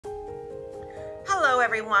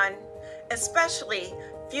Hello everyone, especially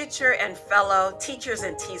future and fellow teachers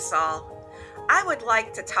in TESOL. I would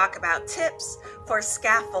like to talk about tips for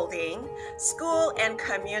scaffolding school and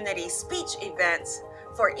community speech events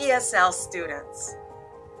for ESL students.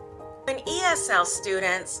 When ESL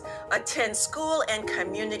students attend school and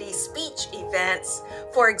community speech events,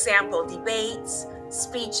 for example, debates,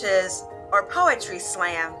 speeches, or poetry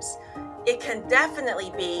slams, it can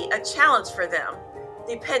definitely be a challenge for them,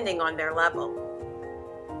 depending on their level.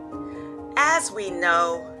 As we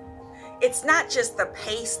know, it's not just the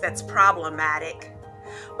pace that's problematic,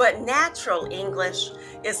 but natural English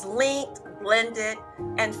is linked, blended,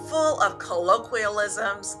 and full of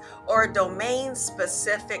colloquialisms or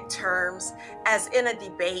domain-specific terms as in a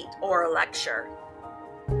debate or a lecture.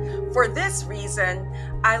 For this reason,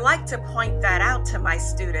 I like to point that out to my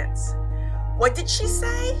students. What did she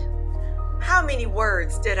say? How many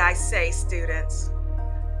words did I say, students?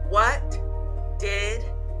 What did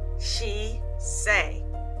she say?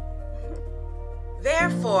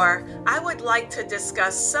 Therefore, I would like to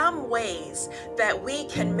discuss some ways that we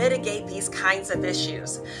can mitigate these kinds of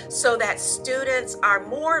issues so that students are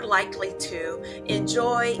more likely to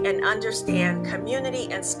enjoy and understand community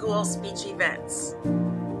and school speech events.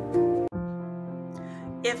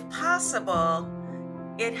 If possible,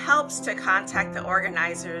 it helps to contact the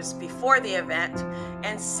organizers before the event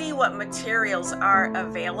and see what materials are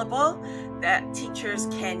available that teachers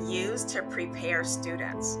can use to prepare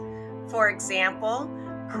students. For example,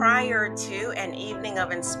 prior to an evening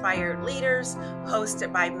of inspired leaders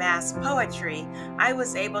hosted by Mass Poetry, I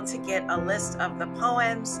was able to get a list of the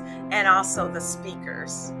poems and also the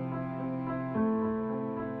speakers.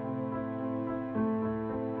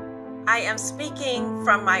 I am speaking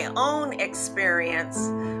from my own experience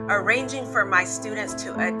arranging for my students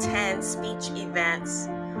to attend speech events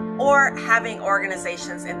or having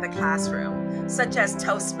organizations in the classroom, such as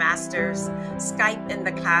Toastmasters, Skype in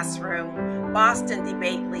the Classroom, Boston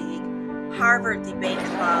Debate League, Harvard Debate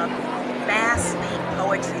Club, Mass League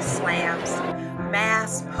Poetry Slams,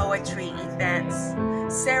 Mass Poetry Events,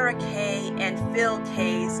 Sarah Kay and Phil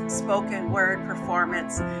Kay's spoken word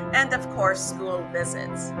performance, and of course, school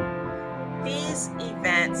visits. These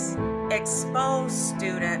events expose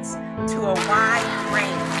students to a wide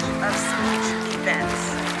range of speech events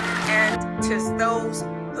and to those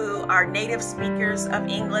who are native speakers of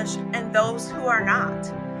English and those who are not,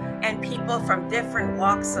 and people from different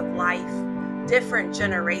walks of life, different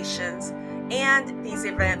generations, and these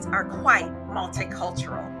events are quite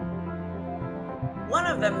multicultural. One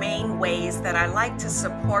of the main ways that I like to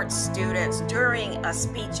support students during a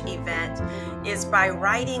speech event is by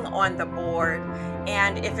writing on the board,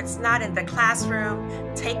 and if it's not in the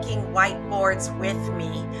classroom, taking whiteboards with me,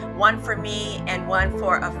 one for me and one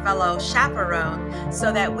for a fellow chaperone,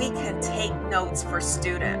 so that we can take notes for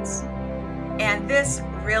students. And this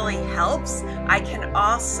really helps. I can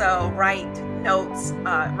also write notes,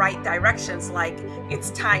 write directions like,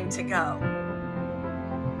 it's time to go.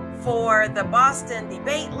 For the Boston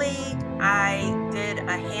Debate League, I did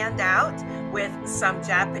a handout with some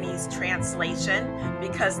Japanese translation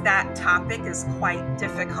because that topic is quite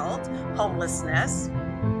difficult, homelessness.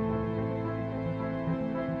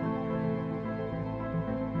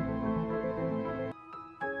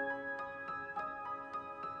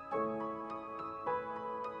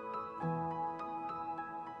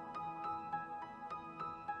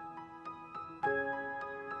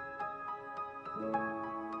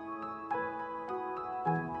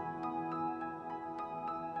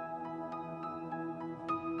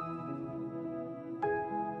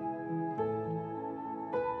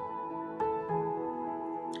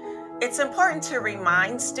 It's important to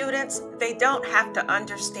remind students they don't have to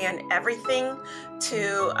understand everything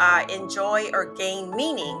to enjoy or gain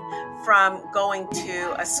meaning from going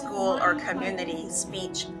to a school or community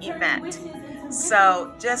speech event.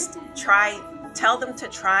 So just tell them to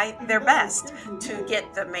try their best to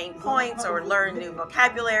get the main points or learn new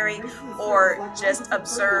vocabulary or just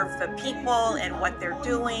observe the people and what they're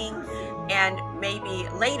doing, and maybe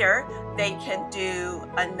later they can do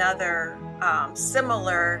another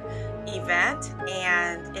similar event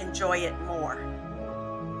and enjoy it more.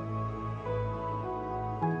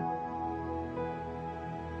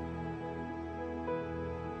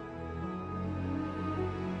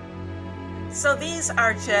 So these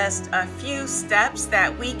are just a few steps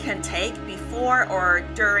that we can take before or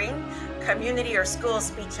during community or school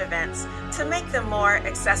speech events to make them more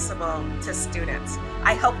accessible to students.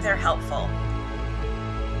 I hope they're helpful.